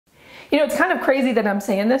You know, it's kind of crazy that I'm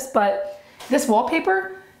saying this, but this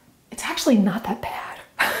wallpaper, it's actually not that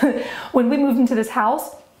bad. When we moved into this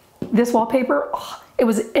house, this wallpaper, oh, it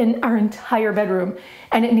was in our entire bedroom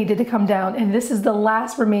and it needed to come down. And this is the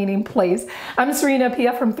last remaining place. I'm Serena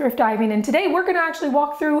Pia from Thrift Diving, and today we're gonna actually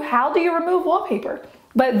walk through how do you remove wallpaper.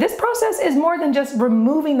 But this process is more than just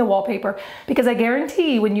removing the wallpaper, because I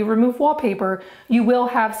guarantee when you remove wallpaper, you will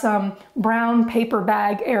have some brown paper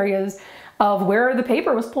bag areas of where the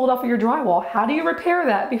paper was pulled off of your drywall. How do you repair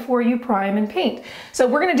that before you prime and paint? So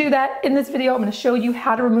we're gonna do that in this video. I'm gonna show you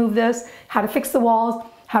how to remove this, how to fix the walls,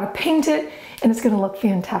 how to paint it, and it's gonna look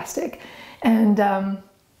fantastic. And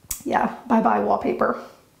yeah, bye-bye wallpaper.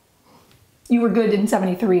 You were good in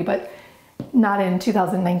 '73, but not in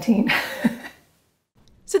 2019.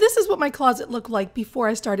 So this is what my closet looked like before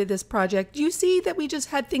I started this project. You see that we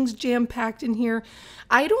just had things jam-packed in here.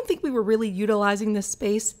 I don't think we were really utilizing this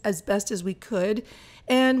space as best as we could.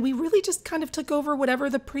 And we really just kind of took over whatever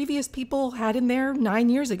the previous people had in there 9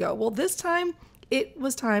 years ago. Well, this time it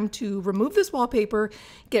was time to remove this wallpaper,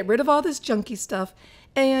 get rid of all this junky stuff,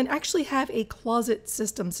 and actually have a closet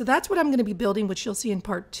system. So that's what I'm gonna be building, which you'll see in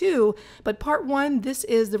part 2. But part 1, this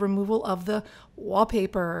is the removal of the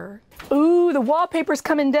wallpaper. Ooh, the wallpaper's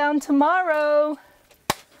coming down tomorrow.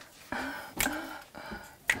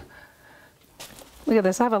 Look at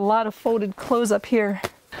this, I have a lot of folded clothes up here.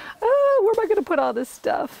 Oh, where am I gonna put all this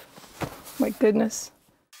stuff? My goodness.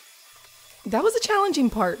 That was a challenging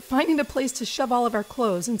part, finding a place to shove all of our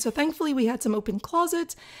clothes. And so thankfully we had some open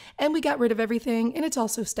closets and we got rid of everything, and it's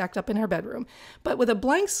also stacked up in our bedroom. But with a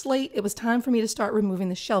blank slate, it was time for me to start removing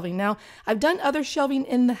the shelving. Now, I've done other shelving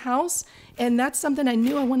in the house, and that's something I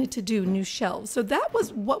knew I wanted to do, new shelves. So that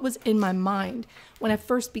was what was in my mind when I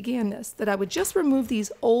first began this, that I would just remove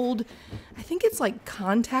these old, I think it's like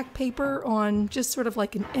contact paper on just sort of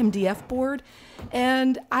like an MDF board.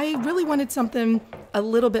 And I really wanted something a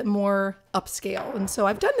little bit more upscale. And so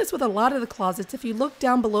I've done this with a lot of the closets. If you look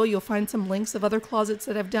down below, you'll find some links of other closets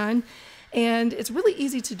that I've done. And it's really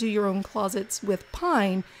easy to do your own closets with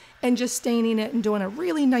pine and just staining it and doing a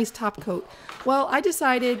really nice top coat. Well, I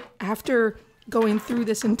decided after going through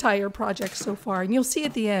this entire project so far, and you'll see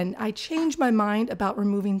at the end, I changed my mind about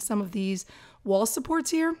removing some of these wall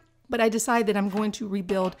supports here, but I decided that I'm going to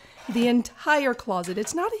rebuild the entire closet.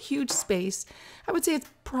 It's not a huge space. I would say it's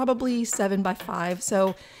probably 7 by 5.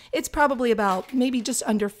 So it's probably about maybe just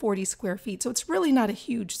under 40 square feet. So it's really not a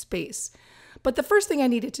huge space. But the first thing I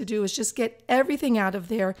needed to do was just get everything out of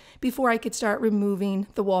there before I could start removing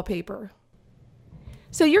the wallpaper.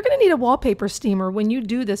 So you're going to need a wallpaper steamer when you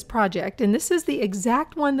do this project, and this is the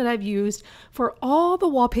exact one that I've used for all the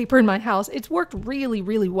wallpaper in my house. It's worked really,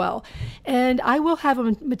 really well. And I will have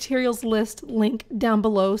a materials list link down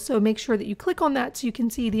below, so make sure that you click on that so you can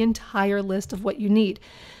see the entire list of what you need.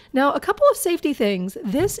 Now, a couple of safety things.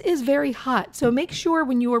 This is very hot, so make sure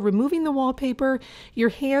when you are removing the wallpaper, your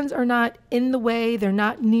hands are not in the way, they're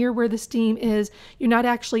not near where the steam is, you're not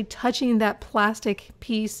actually touching that plastic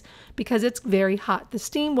piece because it's very hot. The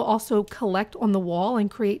steam will also collect on the wall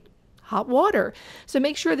and create hot water. So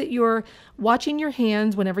make sure that you're watching your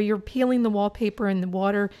hands whenever you're peeling the wallpaper and the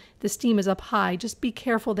water, the steam is up high. Just be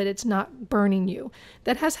careful that it's not burning you.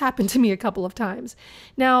 That has happened to me a couple of times.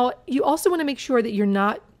 Now, you also want to make sure that you're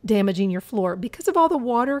not damaging your floor because of all the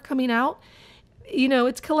water coming out. You know,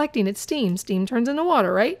 it's collecting, it's steam. Steam turns into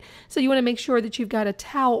water, right? So you want to make sure that you've got a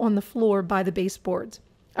towel on the floor by the baseboards.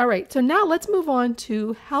 All right, so now let's move on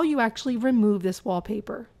to how you actually remove this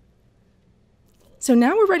wallpaper. So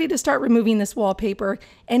now we're ready to start removing this wallpaper,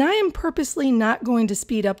 and I am purposely not going to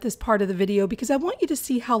speed up this part of the video because I want you to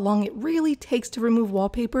see how long it really takes to remove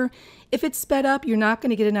wallpaper. If it's sped up, you're not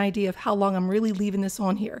going to get an idea of how long I'm really leaving this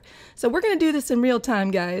on here. So we're going to do this in real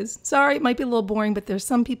time, guys. Sorry, it might be a little boring, but there's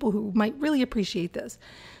some people who might really appreciate this.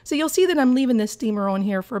 So you'll see that I'm leaving this steamer on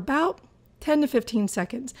here for about 10 to 15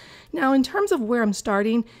 seconds. Now, in terms of where I'm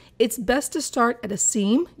starting, it's best to start at a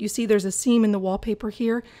seam. You see there's a seam in the wallpaper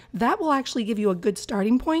here. That will actually give you a good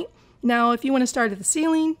starting point. Now, if you want to start at the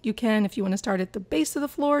ceiling, you can. If you want to start at the base of the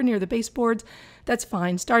floor, near the baseboards, that's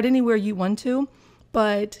fine. Start anywhere you want to,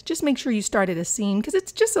 but just make sure you start at a seam because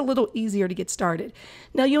it's just a little easier to get started.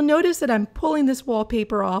 Now, you'll notice that I'm pulling this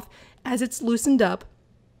wallpaper off as it's loosened up,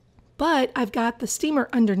 but I've got the steamer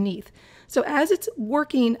underneath. So as it's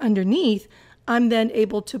working underneath, I'm then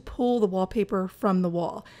able to pull the wallpaper from the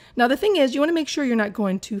wall. Now the thing is, you want to make sure you're not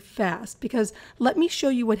going too fast, because let me show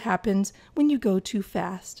you what happens when you go too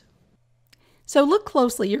fast. So look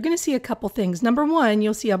closely, you're going to see a couple things. Number one,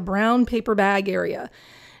 you'll see a brown paper bag area.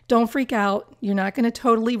 Don't freak out, you're not going to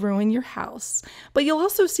totally ruin your house. But you'll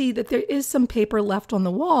also see that there is some paper left on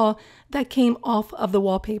the wall that came off of the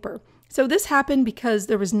wallpaper. So this happened because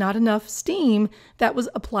there was not enough steam that was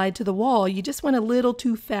applied to the wall. You just went a little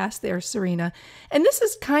too fast there, Serena. And this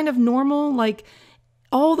is kind of normal, like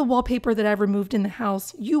all the wallpaper that I've removed in the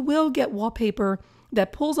house, you will get wallpaper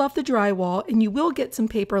that pulls off the drywall and you will get some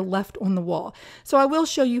paper left on the wall. So I will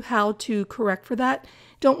show you how to correct for that.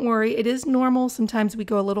 Don't worry, it is normal. Sometimes we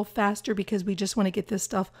go a little faster because we just want to get this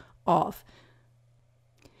stuff off.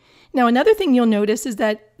 Now, another thing you'll notice is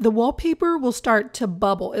that the wallpaper will start to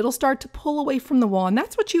bubble. It'll start to pull away from the wall, and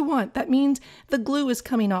that's what you want. That means the glue is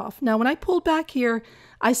coming off. Now, when I pulled back here,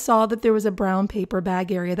 I saw that there was a brown paper bag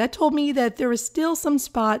area. That told me that there was still some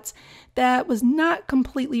spots that was not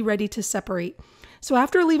completely ready to separate. So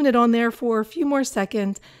after leaving it on there for a few more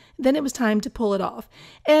seconds, then it was time to pull it off.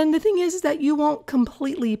 And the thing is that you won't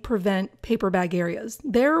completely prevent paper bag areas.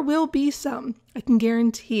 There will be some, I can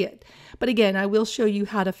guarantee it. But again, I will show you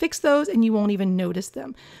how to fix those and you won't even notice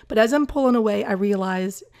them. But as I'm pulling away, I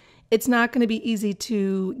realized it's not going to be easy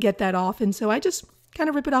to get that off. And so I just kind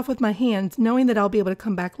of rip it off with my hands, knowing that I'll be able to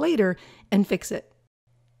come back later and fix it.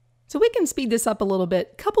 So we can speed this up a little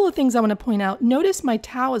bit. Couple of things I want to point out. Notice my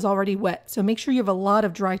towel is already wet, so make sure you have a lot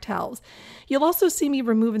of dry towels. You'll also see me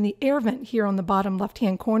removing the air vent here on the bottom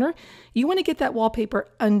left-hand corner. You want to get that wallpaper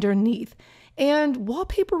underneath. And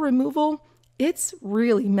wallpaper removal, it's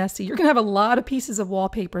really messy. You're going to have a lot of pieces of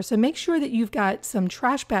wallpaper, so make sure that you've got some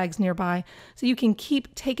trash bags nearby so you can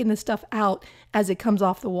keep taking the stuff out as it comes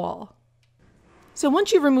off the wall. So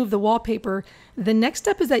once you remove the wallpaper, the next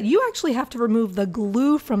step is that you actually have to remove the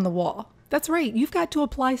glue from the wall. That's right, you've got to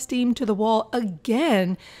apply steam to the wall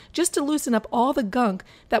again just to loosen up all the gunk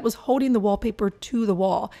that was holding the wallpaper to the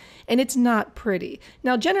wall. And it's not pretty.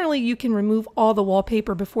 Now, generally you can remove all the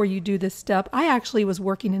wallpaper before you do this step. I actually was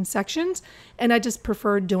working in sections and I just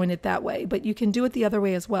preferred doing it that way, but you can do it the other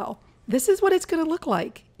way as well. This is what it's going to look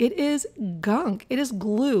like. It is gunk. It is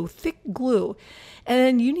glue, thick glue.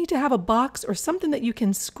 And you need to have a box or something that you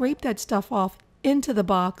can scrape that stuff off into the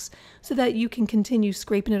box so that you can continue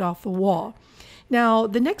scraping it off the wall. Now,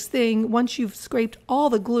 the next thing, once you've scraped all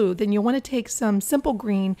the glue, then you'll want to take some simple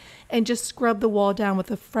green and just scrub the wall down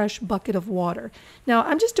with a fresh bucket of water. Now,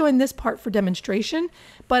 I'm just doing this part for demonstration,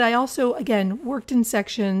 but I also, again, worked in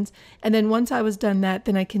sections. And then once I was done that,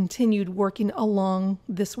 then I continued working along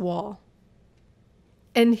this wall.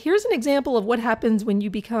 And here's an example of what happens when you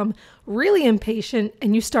become really impatient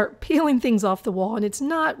and you start peeling things off the wall and it's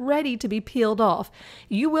not ready to be peeled off.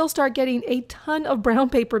 You will start getting a ton of brown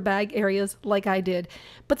paper bag areas like I did.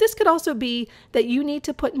 But this could also be that you need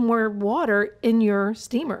to put more water in your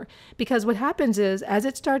steamer, because what happens is as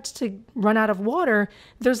it starts to run out of water,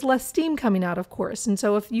 there's less steam coming out, of course. And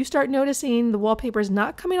so if you start noticing the wallpaper is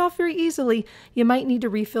not coming off very easily, you might need to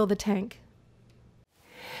refill the tank.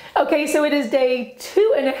 Okay, so it is day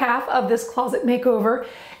 2.5 of this closet makeover,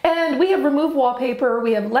 and we have removed wallpaper.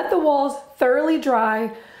 We have let the walls thoroughly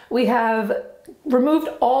dry. We have removed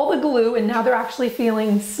all the glue, and now they're actually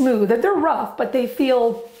feeling smooth. They're rough, but they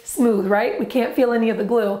feel smooth, right? We can't feel any of the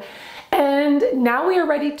glue. And now we are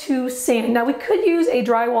ready to sand. Now we could use a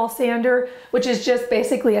drywall sander, which is just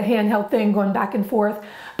basically a handheld thing going back and forth,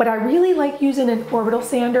 but I really like using an orbital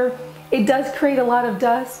sander. It does create a lot of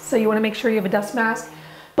dust, so you want to make sure you have a dust mask.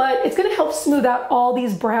 But it's going to help smooth out all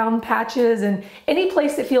these brown patches and any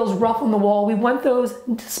place that feels rough on the wall. We want those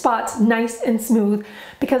spots nice and smooth,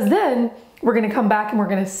 because then we're going to come back and we're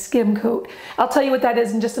going to skim coat. I'll tell you what that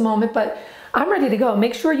is in just a moment, but I'm ready to go.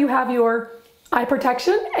 Make sure you have your eye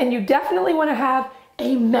protection and you definitely want to have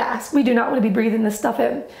a mask. We do not want to be breathing this stuff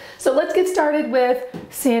in. So let's get started with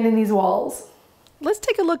sanding these walls. Let's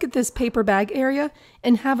take a look at this paper bag area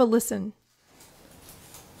and have a listen.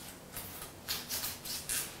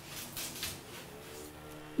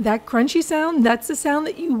 That crunchy sound, that's the sound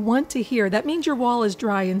that you want to hear. That means your wall is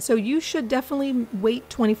dry, and so you should definitely wait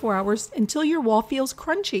 24 hours until your wall feels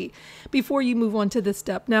crunchy before you move on to this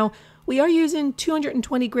step. Now, we are using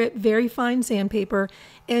 220 grit very fine sandpaper,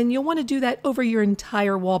 and you'll want to do that over your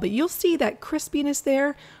entire wall, but you'll see that crispiness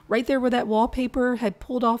there, right there where that wallpaper had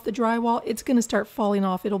pulled off the drywall. It's going to start falling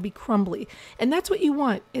off. It'll be crumbly, and that's what you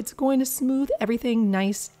want. It's going to smooth everything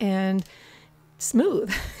nice and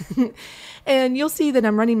smooth. And you'll see that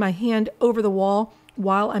I'm running my hand over the wall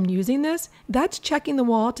while I'm using this. That's checking the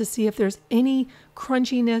wall to see if there's any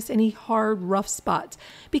crunchiness, any hard, rough spots.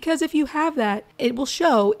 Because if you have that, it will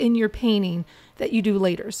show in your painting that you do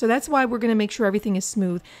later. So that's why we're going to make sure everything is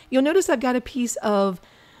smooth. You'll notice I've got a piece of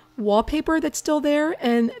wallpaper that's still there,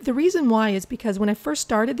 and the reason why is because when I first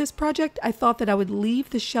started this project, I thought that I would leave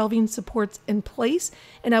the shelving supports in place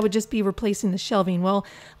and I would just be replacing the shelving. Well,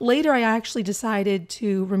 later I actually decided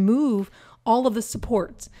to remove all of the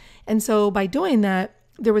supports, and so by doing that,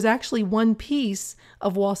 there was actually one piece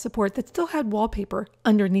of wall support that still had wallpaper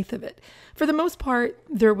underneath of it. For the most part,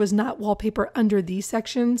 there was not wallpaper under these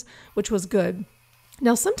sections, which was good.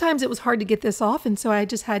 Now, sometimes it was hard to get this off, and so I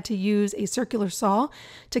just had to use a circular saw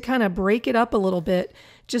to kind of break it up a little bit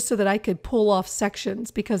just so that I could pull off sections,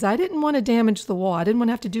 because I didn't want to damage the wall. I didn't want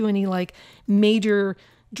to have to do any like major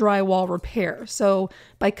drywall repair. So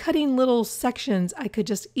by cutting little sections, I could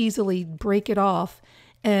just easily break it off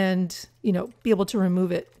and, be able to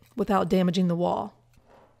remove it without damaging the wall.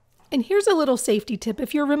 And here's a little safety tip.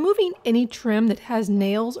 If you're removing any trim that has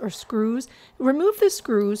nails or screws, remove the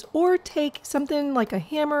screws or take something like a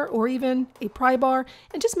hammer or even a pry bar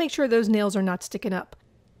and just make sure those nails are not sticking up.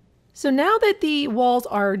 So now that the walls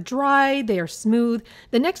are dry, they are smooth,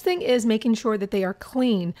 the next thing is making sure that they are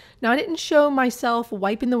clean. Now, I didn't show myself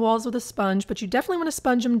wiping the walls with a sponge, but you definitely want to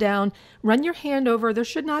sponge them down. Run your hand over. There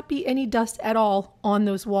should not be any dust at all on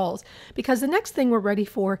those walls, because the next thing we're ready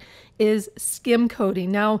for is skim coating.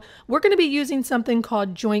 Now, we're going to be using something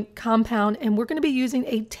called joint compound, and we're going to be using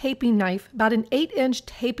a taping knife, about an 8-inch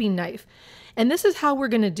taping knife. And this is how we're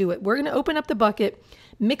going to do it. We're going to open up the bucket,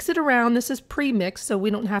 mix it around. This is pre-mixed, so we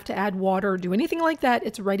don't have to add water or do anything like that.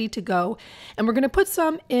 It's ready to go. And we're going to put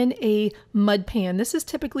some in a mud pan. This is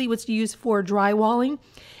typically what's used for drywalling.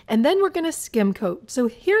 And then we're going to skim coat. So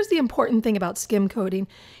here's the important thing about skim coating.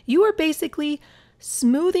 You are basically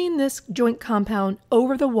smoothing this joint compound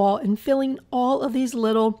over the wall and filling all of these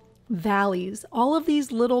little valleys, all of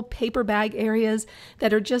these little paper bag areas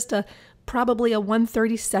that are just probably a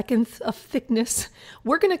 1/32 of thickness.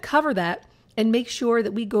 We're going to cover that and make sure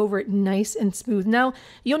that we go over it nice and smooth. Now,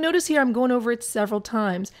 you'll notice here I'm going over it several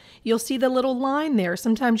times. You'll see the little line there.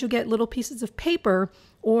 Sometimes you'll get little pieces of paper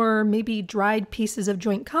or maybe dried pieces of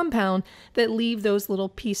joint compound that leave those little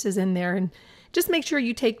pieces in there. And just make sure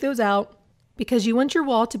you take those out, because you want your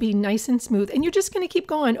wall to be nice and smooth. And you're just going to keep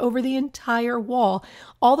going over the entire wall.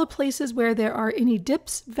 All the places where there are any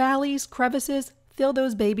dips, valleys, crevices, fill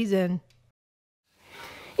those babies in.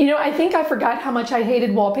 I think I forgot how much I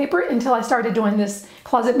hated wallpaper until I started doing this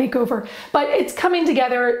closet makeover, but it's coming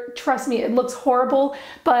together. Trust me, it looks horrible,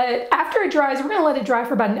 but after it dries, we're going to let it dry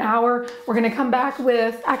for about an hour. We're going to come back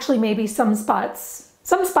with actually maybe some spots.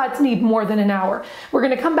 Some spots need more than an hour. We're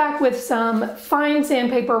going to come back with some fine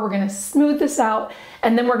sandpaper. We're going to smooth this out,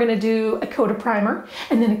 and then we're going to do a coat of primer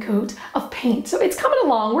and then a coat of paint. So it's coming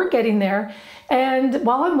along. We're getting there. And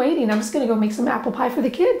while I'm waiting, I'm just going to go make some apple pie for the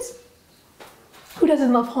kids. Who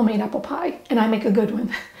doesn't love homemade apple pie? And I make a good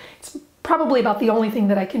one. It's probably about the only thing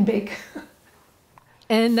that I can bake.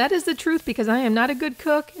 And that is the truth, because I am not a good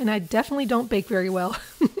cook and I definitely don't bake very well.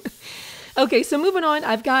 Okay, so moving on,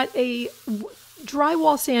 I've got a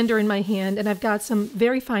drywall sander in my hand and I've got some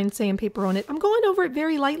very fine sandpaper on it. I'm going over it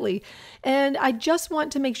very lightly, and I just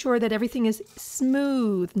want to make sure that everything is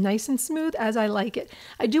smooth, nice and smooth as I like it.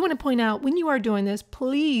 I do want to point out, when you are doing this,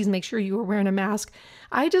 please make sure you are wearing a mask.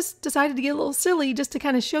 I just decided to get a little silly just to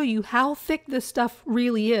kind of show you how thick this stuff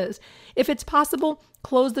really is. If it's possible,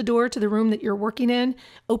 close the door to the room that you're working in,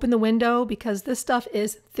 open the window, because this stuff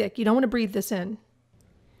is thick. You don't want to breathe this in.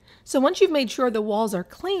 So once you've made sure the walls are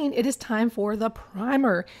clean, it is time for the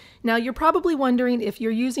primer. Now, you're probably wondering, if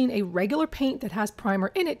you're using a regular paint that has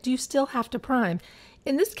primer in it, do you still have to prime?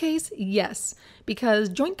 In this case, yes, because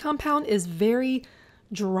joint compound is very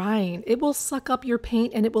drying. It will suck up your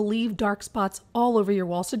paint and it will leave dark spots all over your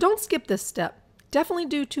wall. So don't skip this step. Definitely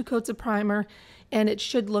do 2 coats of primer and it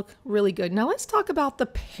should look really good. Now let's talk about the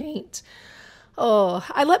paint. Oh,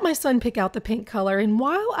 I let my son pick out the paint color, and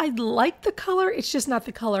while I like the color, it's just not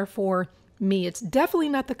the color for me. It's definitely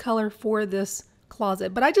not the color for this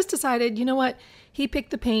closet, but I just decided, you know what? He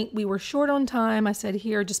picked the paint. We were short on time. I said,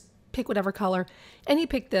 here, just pick whatever color, and he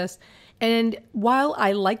picked this. And while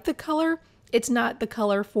I like the color, it's not the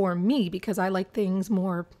color for me, because I like things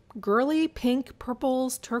more girly, pink,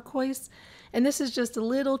 purples, turquoise, and this is just a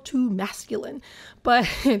little too masculine. But,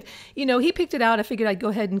 he picked it out. I figured I'd go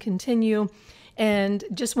ahead and continue, and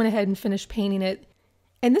just went ahead and finished painting it.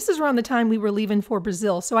 And this is around the time we were leaving for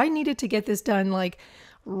Brazil, so I needed to get this done like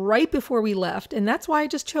right before we left, and that's why I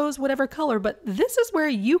just chose whatever color. But this is where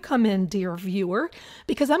you come in, dear viewer,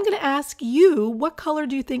 because I'm going to ask you, what color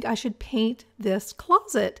do you think I should paint this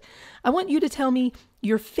closet? I want you to tell me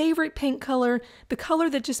your favorite paint color, the color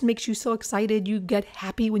that just makes you so excited, you get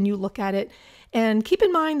happy when you look at it. And keep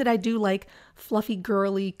in mind that I do like fluffy,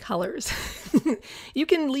 girly colors. You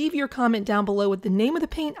can leave your comment down below with the name of the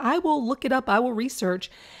paint. I will look it up, I will research,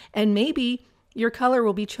 and maybe your color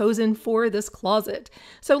will be chosen for this closet.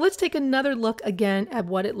 So let's take another look again at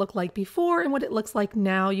what it looked like before and what it looks like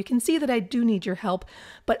now. You can see that I do need your help,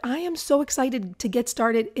 but I am so excited to get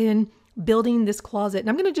started in building this closet. And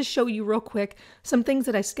I'm going to just show you real quick some things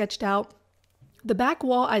that I sketched out. The back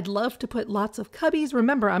wall, I'd love to put lots of cubbies.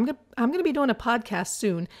 Remember, I'm going to be doing a podcast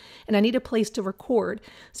soon, and I need a place to record.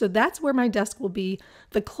 So that's where my desk will be.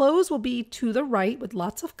 The clothes will be to the right with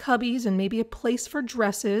lots of cubbies and maybe a place for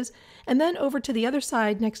dresses. And then over to the other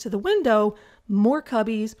side next to the window, more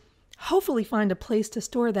cubbies. Hopefully find a place to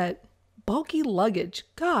store that bulky luggage.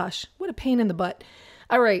 Gosh, what a pain in the butt.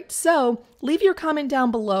 All right, so leave your comment down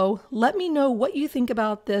below. Let me know what you think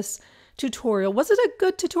about this tutorial. Was it a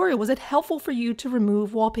good tutorial? Was it helpful for you to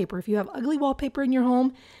remove wallpaper? If you have ugly wallpaper in your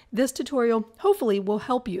home, this tutorial hopefully will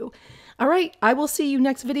help you. All right, I will see you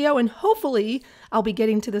next video, and hopefully I'll be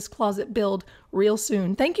getting to this closet build real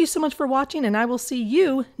soon. Thank you so much for watching, and I will see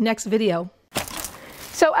you next video.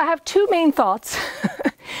 So I have two main thoughts.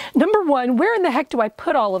 Number one, where in the heck do I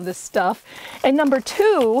put all of this stuff? And number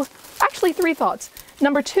two, actually three thoughts.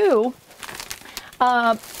 Number two,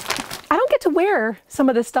 I don't get to wear some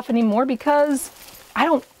of this stuff anymore because I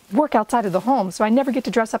don't work outside of the home, so I never get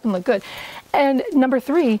to dress up and look good. And number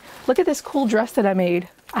three, look at this cool dress that I made.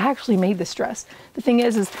 I actually made this dress. The thing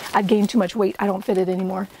is I've gained too much weight. I don't fit it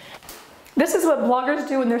anymore. This is what vloggers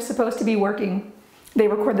do when they're supposed to be working. They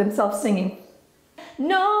record themselves singing.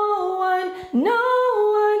 No one, no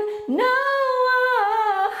one, no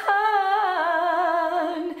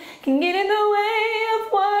one can get in the way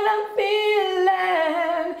of what I'm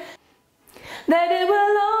feeling. That it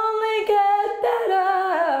will only get better.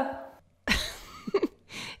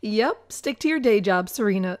 Yep, stick to your day job,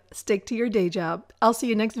 Serena. Stick to your day job. I'll see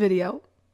you next video.